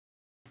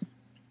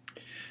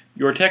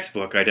Your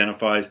textbook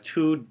identifies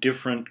two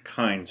different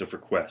kinds of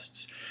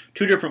requests,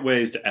 two different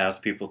ways to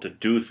ask people to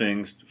do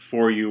things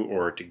for you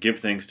or to give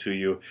things to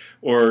you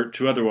or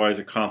to otherwise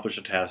accomplish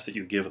a task that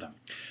you give them.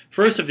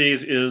 First of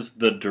these is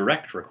the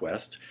direct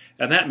request,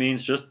 and that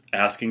means just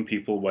asking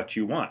people what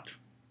you want.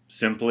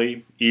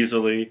 Simply,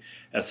 easily,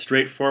 as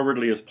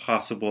straightforwardly as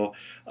possible,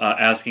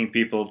 asking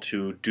people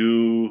to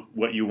do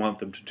what you want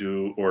them to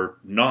do or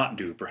not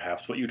do,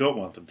 perhaps, what you don't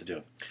want them to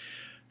do.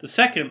 The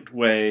second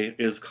way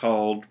is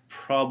called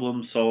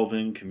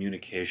problem-solving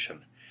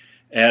communication.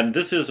 And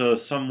this is a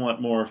somewhat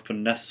more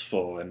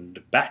finesseful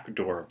and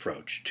backdoor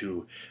approach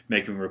to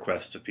making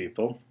requests of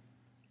people.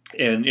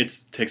 And it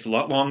takes a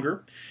lot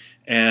longer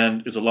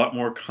and is a lot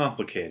more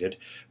complicated,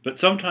 but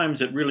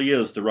sometimes it really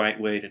is the right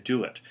way to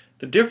do it.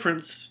 The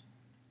difference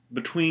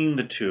between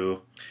the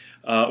two,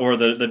 or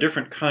the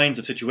different kinds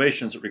of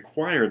situations that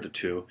require the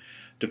two,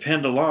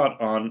 depend a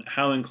lot on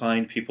how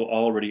inclined people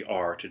already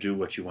are to do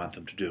what you want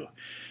them to do.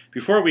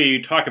 Before we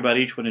talk about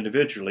each one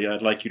individually,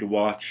 I'd like you to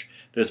watch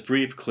this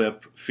brief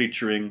clip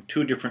featuring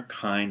two different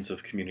kinds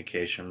of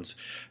communications,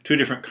 two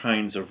different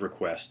kinds of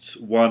requests,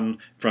 one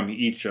from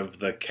each of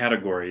the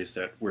categories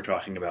that we're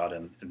talking about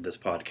in this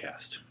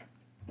podcast.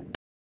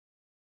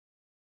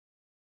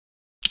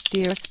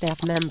 Dear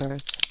staff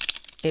members,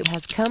 it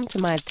has come to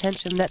my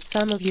attention that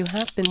some of you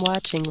have been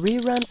watching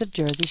reruns of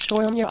Jersey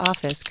Shore on your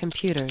office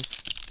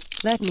computers.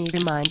 Let me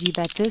remind you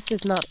that this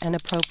is not an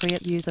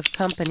appropriate use of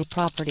company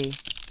property.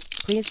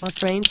 Please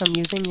refrain from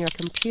using your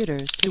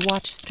computers to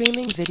watch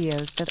streaming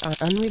videos that are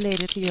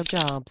unrelated to your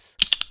jobs.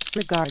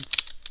 Regards,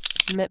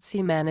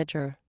 Mitzi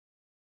Manager.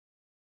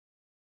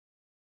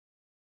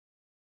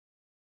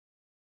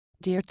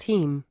 Dear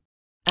team,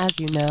 as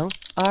you know,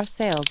 our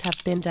sales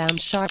have been down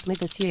sharply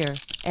this year,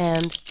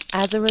 and,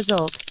 as a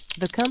result,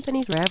 the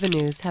company's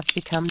revenues have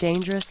become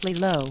dangerously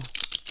low.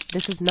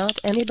 This is not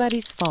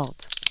anybody's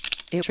fault.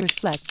 It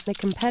reflects the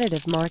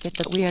competitive market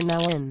that we are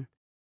now in.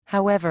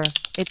 However,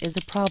 it is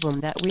a problem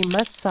that we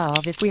must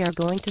solve if we are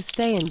going to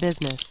stay in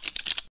business.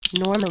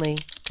 Normally,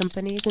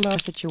 companies in our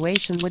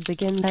situation would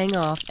begin laying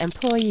off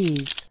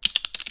employees.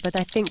 But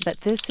I think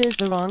that this is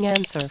the wrong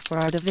answer for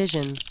our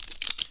division.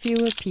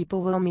 Fewer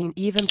people will mean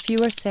even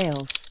fewer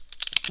sales,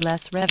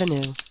 less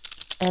revenue,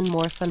 and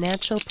more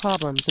financial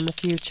problems in the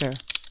future.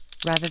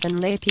 Rather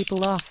than lay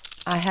people off,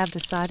 I have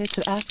decided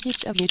to ask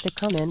each of you to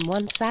come in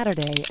one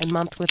Saturday a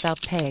month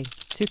without pay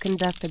to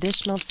conduct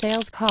additional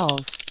sales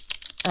calls.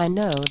 I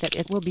know that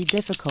it will be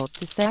difficult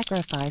to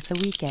sacrifice a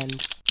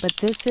weekend, but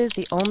this is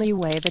the only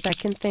way that I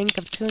can think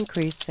of to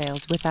increase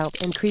sales without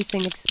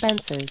increasing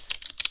expenses.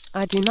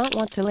 I do not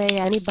want to lay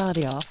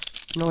anybody off,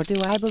 nor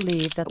do I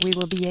believe that we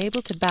will be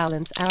able to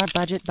balance our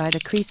budget by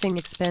decreasing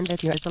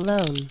expenditures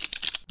alone.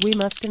 We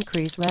must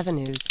increase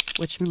revenues,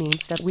 which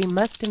means that we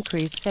must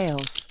increase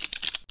sales.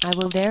 I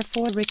will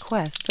therefore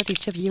request that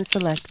each of you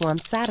select one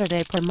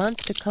Saturday per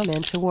month to come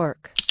in to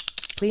work.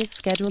 Please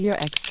schedule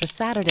your extra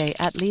Saturday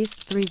at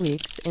least 3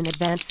 weeks in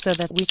advance so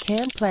that we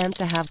can plan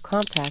to have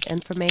contact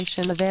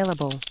information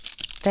available.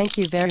 Thank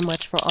you very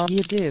much for all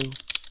you do.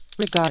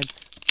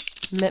 Regards,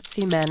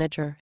 Mitzi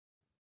Manager.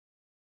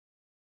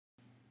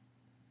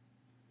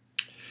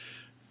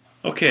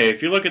 Okay,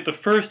 if you look at the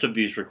first of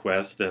these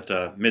requests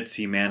that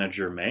Mitzi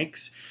Manager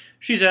makes,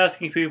 she's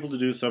asking people to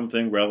do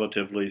something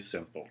relatively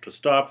simple, to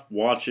stop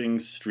watching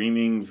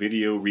streaming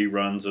video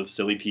reruns of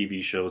silly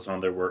TV shows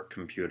on their work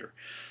computer.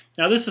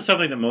 Now, this is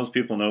something that most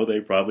people know they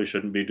probably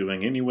shouldn't be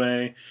doing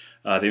anyway.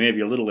 They may be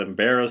a little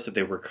embarrassed that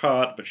they were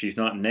caught, but she's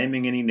not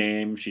naming any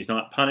names, she's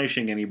not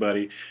punishing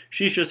anybody,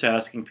 she's just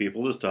asking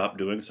people to stop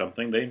doing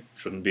something they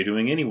shouldn't be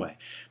doing anyway.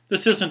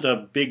 This isn't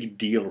a big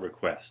deal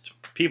request.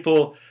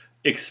 People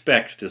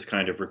expect this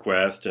kind of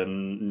request,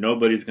 and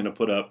nobody's going to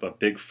put up a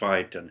big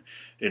fight and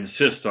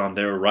insist on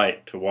their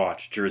right to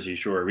watch Jersey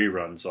Shore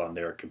reruns on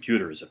their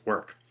computers at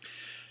work.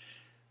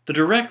 The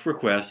direct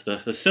request,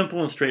 the simple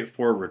and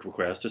straightforward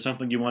request, is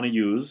something you want to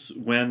use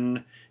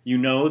when you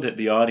know that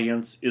the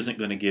audience isn't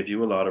going to give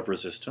you a lot of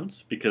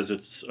resistance because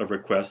it's a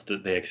request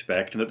that they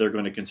expect and that they're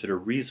going to consider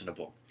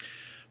reasonable.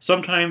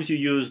 Sometimes you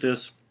use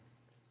this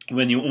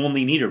when you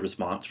only need a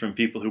response from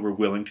people who are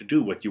willing to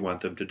do what you want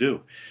them to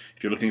do.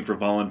 If you're looking for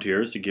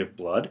volunteers to give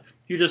blood,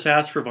 you just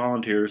ask for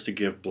volunteers to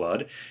give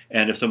blood,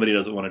 and if somebody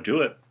doesn't want to do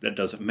it, that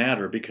doesn't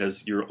matter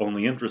because you're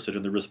only interested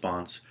in the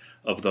response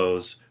of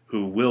those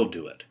who will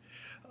do it.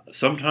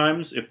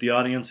 Sometimes, if the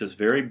audience is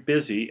very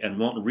busy and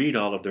won't read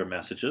all of their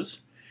messages,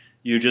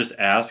 you just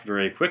ask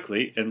very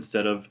quickly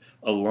instead of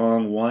a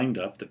long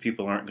wind-up that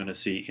people aren't going to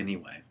see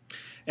anyway.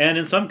 And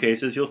in some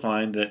cases, you'll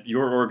find that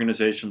your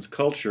organization's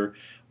culture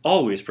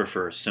always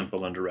prefers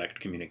simple and direct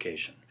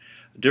communication.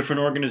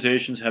 Different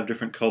organizations have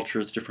different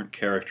cultures, different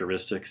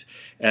characteristics,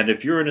 and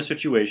if you're in a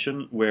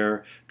situation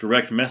where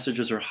direct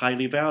messages are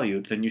highly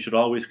valued, then you should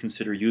always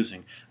consider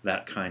using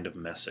that kind of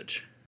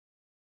message.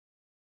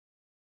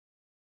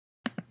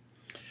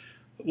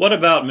 What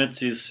about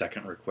Mitzi's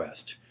second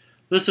request?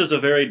 This is a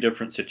very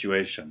different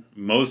situation.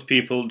 Most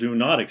people do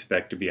not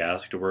expect to be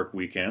asked to work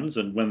weekends,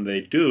 and when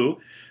they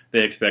do,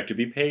 they expect to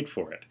be paid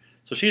for it.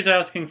 So she's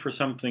asking for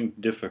something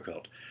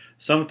difficult,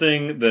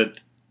 something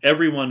that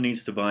everyone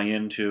needs to buy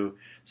into,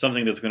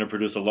 something that's going to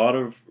produce a lot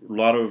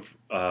of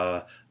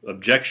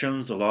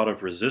objections, a lot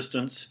of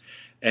resistance,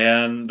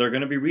 and they're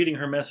going to be reading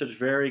her message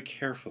very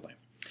carefully.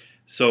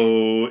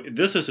 So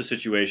this is a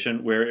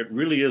situation where it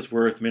really is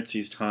worth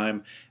Mitzi's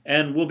time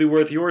and will be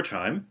worth your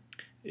time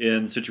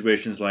in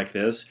situations like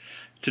this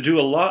to do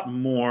a lot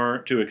more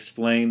to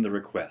explain the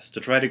request, to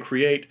try to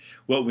create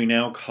what we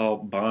now call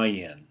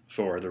buy-in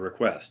for the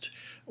request,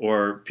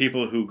 or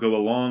people who go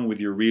along with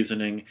your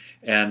reasoning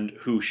and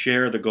who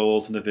share the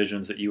goals and the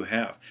visions that you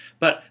have.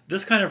 But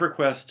this kind of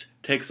request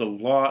takes a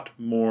lot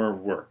more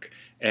work.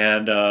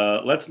 And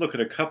let's look at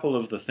a couple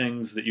of the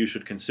things that you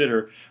should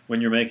consider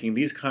when you're making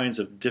these kinds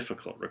of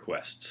difficult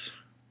requests.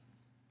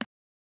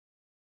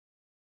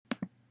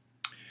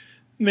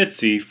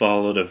 Mitzi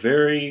followed a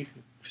very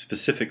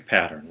specific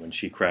pattern when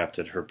she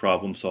crafted her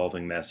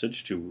problem-solving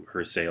message to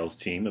her sales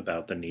team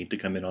about the need to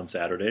come in on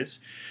Saturdays.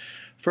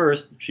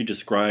 First, she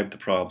described the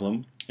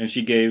problem, and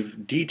she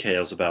gave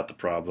details about the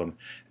problem,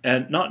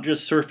 and not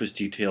just surface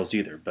details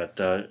either, but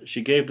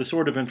she gave the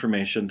sort of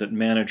information that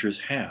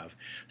managers have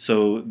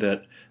so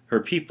that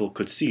her people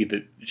could see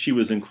that she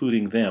was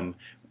including them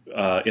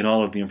in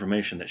all of the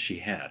information that she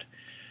had.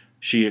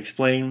 She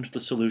explained the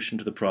solution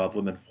to the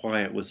problem and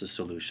why it was a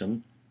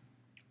solution.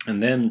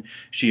 And then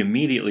she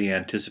immediately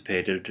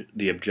anticipated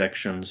the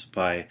objections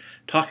by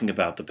talking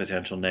about the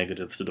potential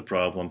negatives to the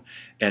problem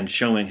and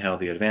showing how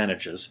the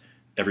advantages,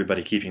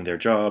 everybody keeping their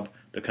job,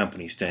 the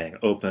company staying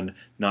open,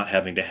 not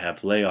having to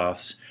have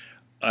layoffs,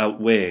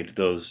 outweighed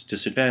those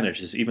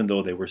disadvantages, even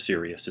though they were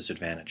serious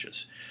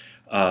disadvantages.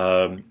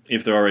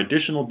 If there are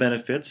additional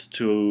benefits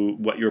to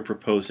what you're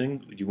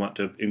proposing, you want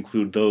to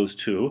include those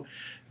too,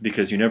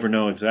 because you never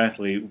know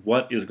exactly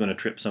what is going to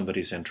trip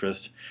somebody's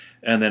interest.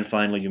 And then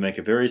finally, you make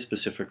a very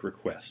specific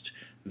request.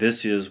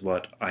 This is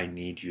what I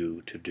need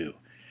you to do.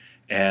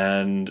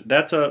 And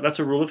that's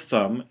a rule of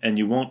thumb, and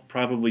you won't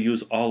probably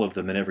use all of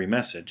them in every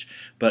message,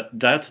 but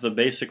that's the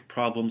basic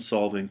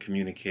problem-solving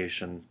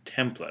communication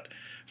template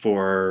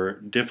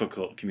for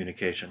difficult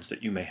communications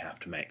that you may have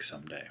to make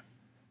someday.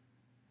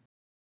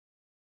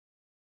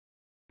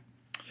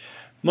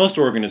 Most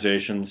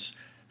organizations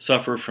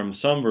suffer from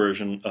some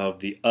version of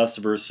the us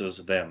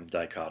versus them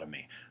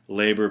dichotomy.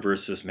 Labor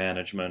versus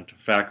management,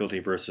 faculty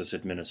versus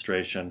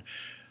administration,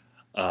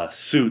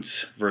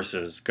 suits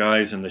versus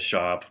guys in the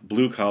shop,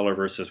 blue collar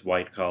versus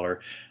white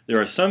collar.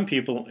 There are some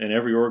people in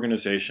every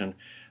organization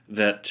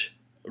that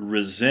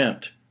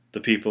resent the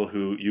people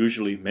who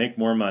usually make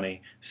more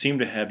money, seem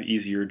to have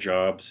easier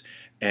jobs,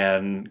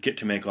 and get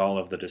to make all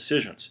of the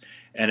decisions.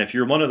 And if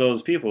you're one of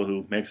those people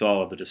who makes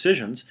all of the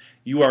decisions,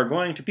 you are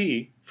going to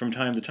be, from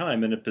time to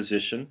time, in a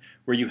position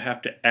where you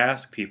have to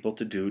ask people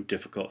to do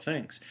difficult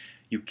things.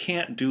 You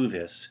can't do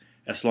this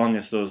as long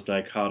as those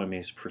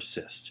dichotomies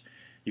persist.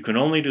 You can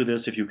only do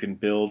this if you can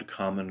build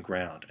common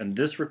ground. And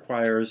this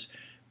requires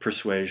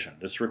persuasion.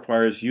 This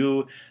requires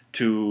you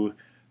to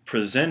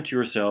present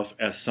yourself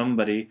as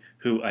somebody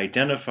who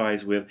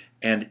identifies with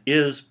and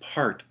is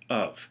part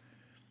of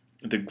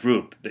the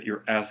group that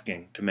you're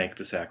asking to make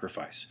the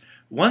sacrifice.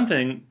 One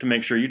thing to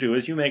make sure you do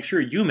is you make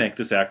sure you make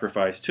the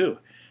sacrifice too.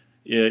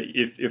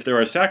 If there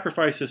are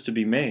sacrifices to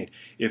be made,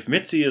 if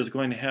Mitzi is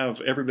going to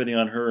have everybody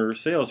on her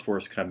sales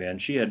force come in,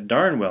 she had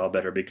darn well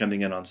better be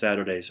coming in on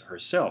Saturdays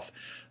herself.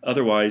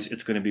 Otherwise,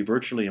 it's going to be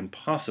virtually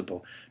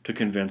impossible to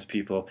convince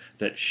people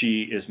that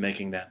she is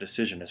making that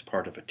decision as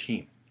part of a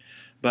team.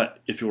 But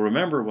if you'll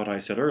remember what I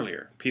said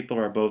earlier, people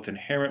are both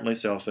inherently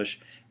selfish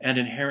and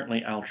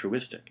inherently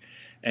altruistic.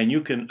 And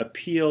you can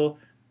appeal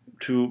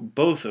to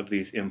both of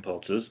these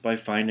impulses by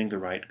finding the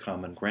right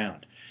common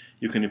ground.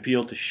 You can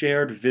appeal to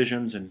shared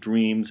visions and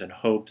dreams and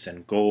hopes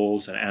and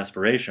goals and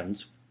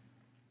aspirations.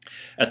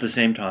 At the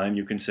same time,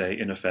 you can say,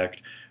 in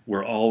effect,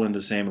 we're all in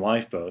the same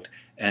lifeboat,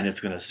 and it's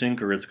going to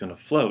sink or it's going to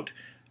float,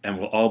 and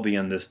we'll all be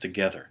in this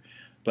together.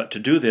 But to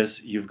do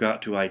this, you've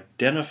got to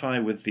identify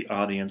with the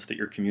audience that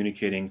you're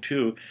communicating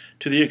to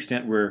the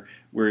extent where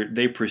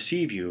they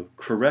perceive you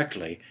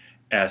correctly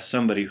as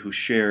somebody who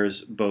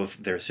shares both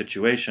their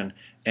situation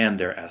and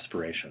their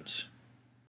aspirations.